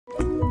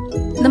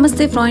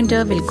Namaste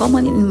Freunde,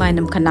 willkommen in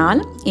meinem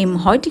Kanal.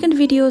 Im heutigen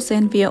Video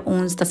sehen wir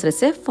uns das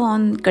Rezept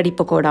von Kadhi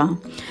Pakora.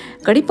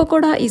 Kadhi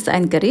Pakora ist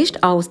ein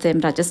Gericht aus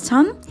dem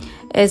Rajasthan.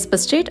 Es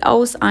besteht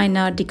aus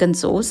einer dicken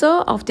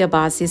Soße auf der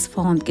Basis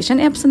von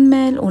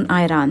Kichererbsenmehl und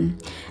Ayran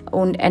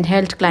und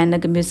enthält kleine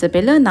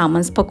Gemüsebälle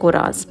namens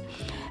Pakoras.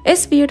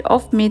 Es wird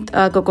oft mit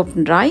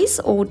gekochten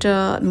Reis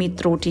oder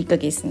mit Roti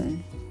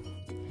gegessen.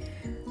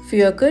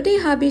 Für Kadhi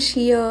habe ich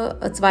hier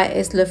 2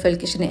 Esslöffel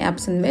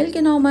Kichererbsenmehl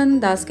genommen,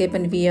 das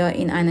geben wir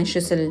in eine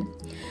Schüssel.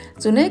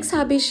 Zunächst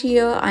habe ich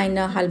hier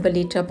eine halbe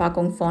Liter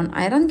Packung von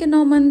Ayran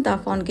genommen,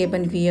 davon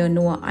geben wir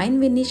nur ein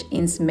wenig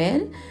ins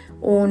Mehl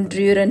und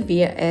rühren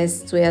wir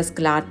es zuerst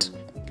glatt.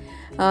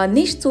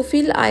 Nicht zu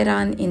viel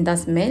Ayran in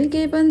das Mehl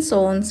geben,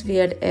 sonst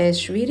wird es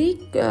schwierig,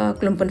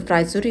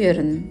 klumpenfrei zu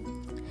rühren.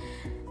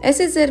 Es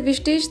ist sehr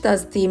wichtig,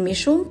 dass die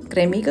Mischung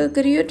cremiger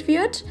gerührt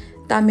wird,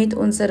 damit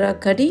unsere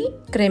Kadhi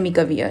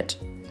cremiger wird.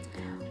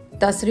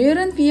 Das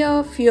rühren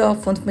wir für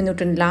 5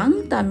 Minuten lang,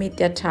 damit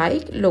der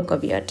Teig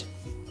locker wird.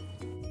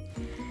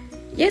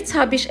 Jetzt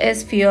habe ich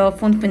es für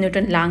 5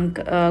 Minuten lang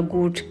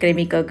gut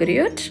cremiger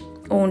gerührt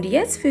und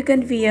jetzt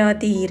fügen wir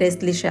die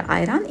restliche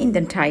Ayran in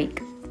den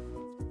Teig.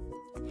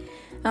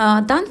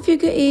 Dann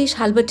füge ich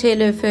halbe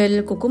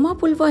Teelöffel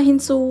Kurkumapulver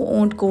hinzu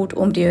und gut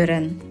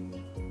umrühren.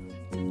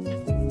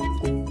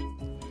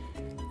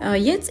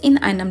 Jetzt in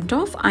einem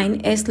Topf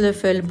 1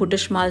 Esslöffel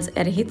Butterschmalz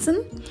erhitzen.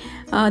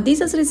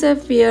 Dieses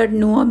Rezept wird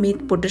nur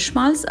mit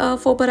Butterschmalz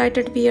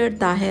vorbereitet wird,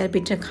 daher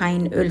bitte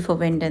kein Öl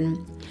verwenden.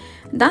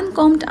 Dann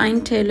kommt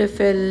 1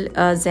 Teelöffel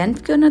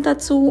Senfkörner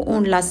dazu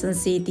und lassen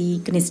Sie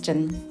die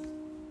knistern.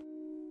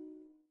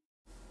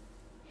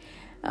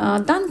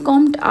 Dann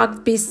kommt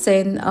 8 bis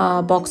 10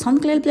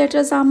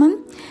 Boxhornkleeblättersamen.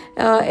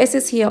 Es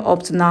ist hier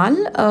optional,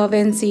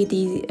 wenn Sie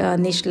die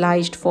nicht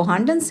leicht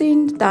vorhanden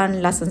sind, dann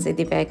lassen Sie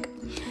die weg.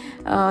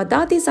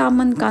 Da die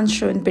Samen ganz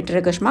schön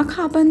bitteren Geschmack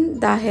haben,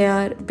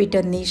 daher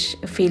bitte nicht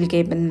viel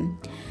geben.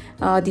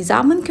 Die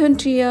Samen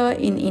könnt ihr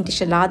in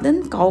indischen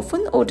Laden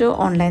kaufen oder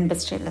online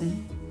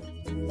bestellen.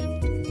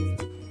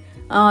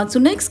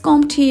 Zunächst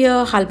kommt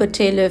hier halbe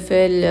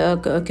Teelöffel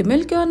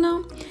Kümmelkörner,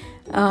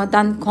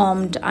 dann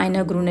kommt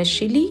eine grüne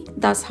Chili,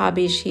 das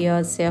habe ich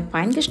hier sehr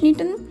fein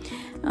geschnitten,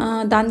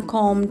 dann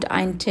kommt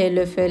ein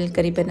Teelöffel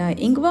geriebener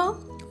Ingwer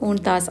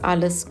und das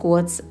alles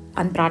kurz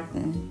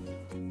anbraten.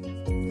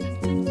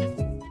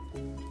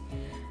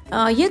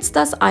 Jetzt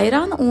das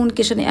Ayran und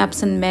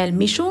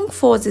Kichererbsenmehl-Mischung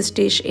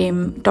vorsichtig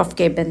im Topf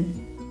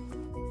geben.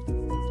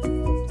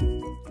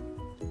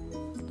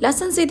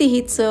 Lassen Sie die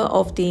Hitze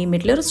auf die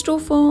mittlere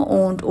Stufe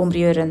und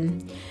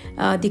umrühren.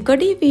 Die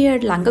Kadhi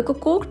wird lange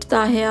gekocht,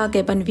 daher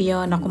geben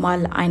wir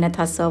nochmal eine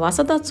Tasse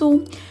Wasser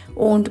dazu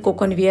und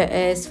kochen wir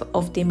es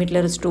auf die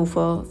mittlere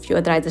Stufe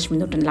für 30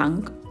 Minuten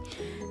lang.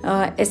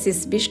 Es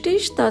ist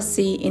wichtig, dass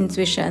Sie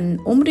inzwischen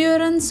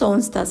umrühren,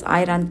 sonst das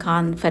Ayran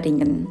kann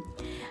verringern.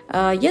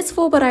 Jetzt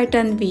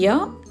vorbereiten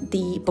wir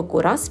die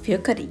Pakoras für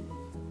Kadhi.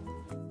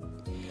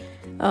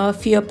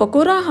 Für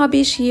Pakora habe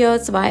ich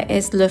hier 2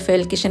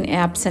 Esslöffel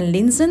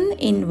Kichererbsen-Linsen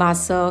in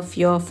Wasser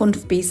für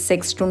 5 bis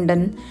 6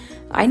 Stunden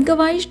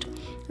eingeweicht.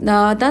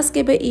 Das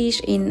gebe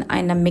ich in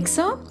einen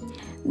Mixer.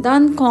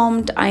 Dann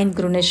kommt ein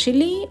grünes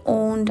Chili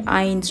und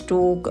ein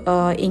Stück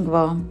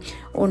Ingwer.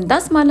 Und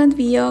das mahlen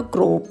wir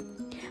grob.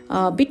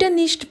 Bitte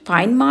nicht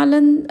fein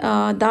mahlen,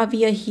 da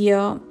wir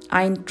hier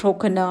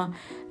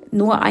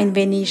nur ein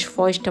wenig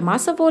feuchte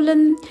Masse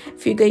wollen,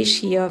 füge ich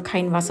hier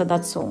kein Wasser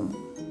dazu.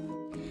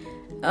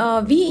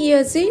 Wie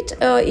ihr seht,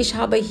 ich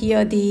habe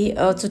hier die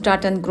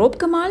Zutaten grob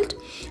gemahlen.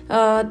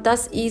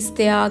 Das ist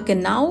der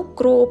genau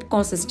grob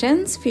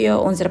Konsistenz für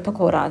unsere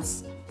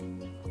Pakoras.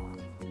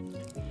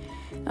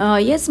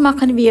 Jetzt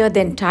machen wir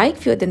den Teig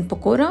für den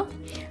Pakora.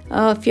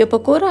 Für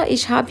Pakora,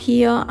 ich habe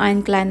hier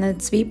eine kleine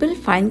Zwiebel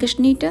fein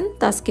geschnitten,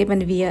 das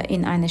geben wir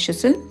in eine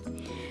Schüssel.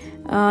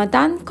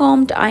 Dann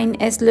kommt ein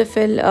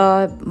Esslöffel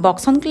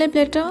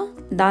Boxhornkleeblätter,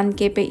 dann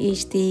gebe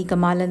ich die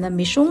gemahlene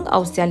Mischung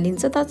aus der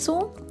Linse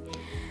dazu.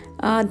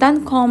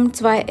 Dann kommt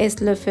 2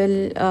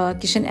 Esslöffel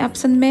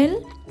Kichererbsenmehl.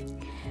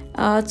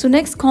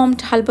 Zunächst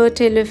kommt halbe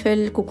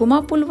Teelöffel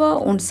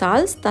Kurkumapulver und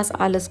Salz, das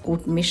alles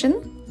gut mischen.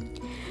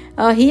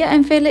 Hier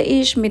empfehle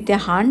ich mit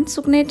der Hand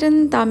zu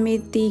kneten,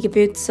 damit die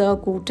Gewürze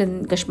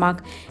guten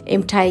Geschmack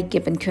im Teig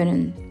geben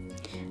können.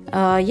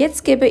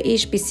 Jetzt gebe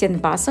ich ein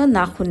bisschen Wasser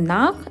nach und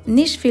nach,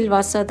 nicht viel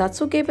Wasser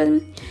dazu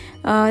geben,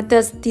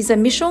 diese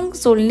Mischung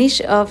soll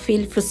nicht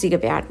viel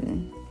flüssiger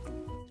werden.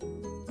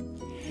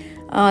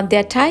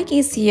 Der Teig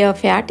ist hier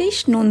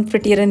fertig, nun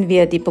frittieren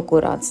wir die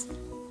Pakoras.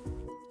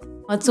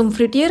 Zum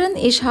Frittieren,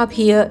 ich habe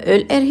hier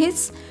Öl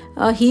erhitzt.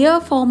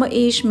 Hier forme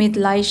ich mit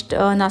leicht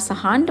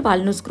nasser Hand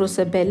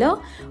walnussgroße Bälle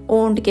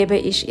und gebe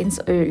ich ins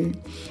Öl.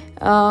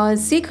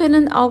 Sie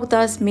können auch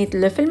das mit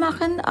Löffel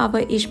machen,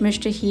 aber ich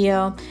möchte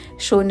hier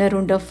schon eine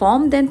runde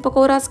Form den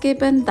Pakoras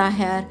geben,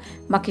 daher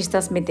mache ich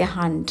das mit der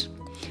Hand.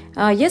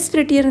 Jetzt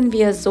frittieren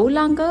wir so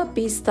lange,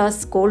 bis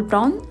das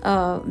goldbraun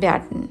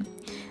werden.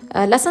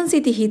 Lassen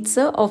Sie die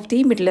Hitze auf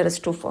die mittlere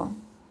Stufe.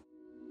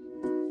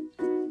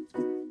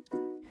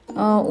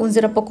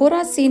 Unsere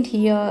Pakoras sind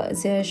hier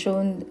sehr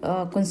schön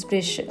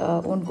knusprig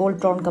und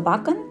goldbraun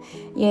gebacken.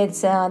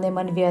 Jetzt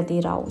nehmen wir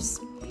die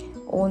raus.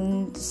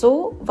 Und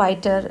so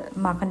weiter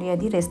machen wir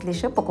die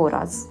restlichen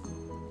Pakoras.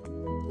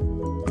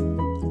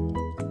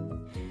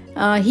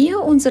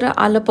 Hier unsere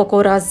alle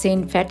Pakoras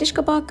sind fertig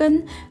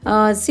gebacken.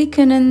 Sie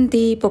können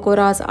die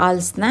Pakoras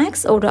als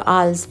Snacks oder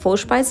als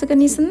Vorspeise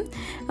genießen.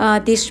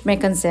 Die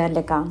schmecken sehr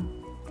lecker.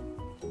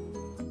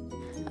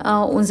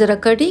 Unsere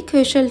Kadhi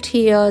köchelt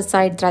hier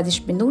seit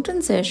 30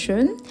 Minuten sehr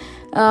schön.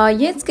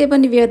 Jetzt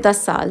geben wir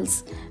das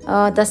Salz.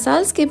 Das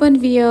Salz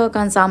geben wir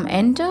ganz am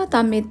Ende,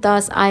 damit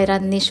das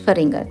Ayran nicht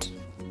verringert.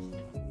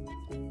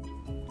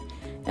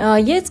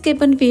 Jetzt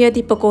geben wir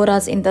die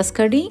Pakoras in das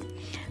Kadhi.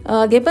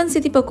 Geben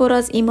Sie die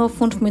Pakoras immer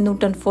 5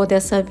 Minuten vor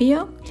der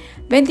Servier.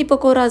 Wenn die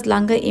Pakoras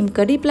lange im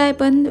Kadhi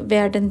bleiben,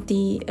 werden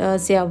die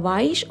sehr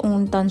weich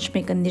und dann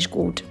schmecken nicht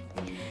gut.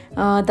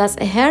 Das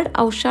Herd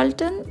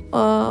ausschalten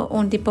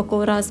und die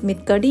Pakoras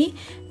mit Kadhi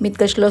mit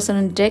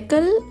geschlossenem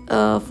Deckel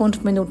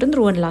 5 Minuten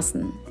ruhen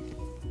lassen.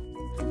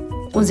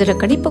 Unsere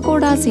Kadhi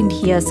Pakoda sind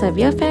hier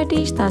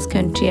servierfertig. Das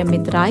könnt ihr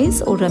mit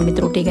Reis oder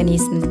mit Roti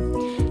genießen.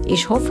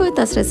 Ich hoffe,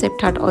 das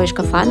Rezept hat euch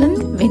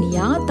gefallen. Wenn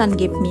ja, dann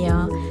gebt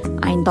mir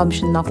ein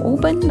Däumchen nach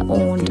oben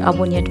und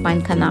abonniert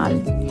meinen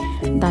Kanal.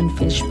 Dann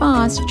viel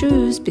Spaß.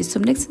 Tschüss, bis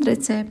zum nächsten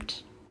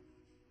Rezept.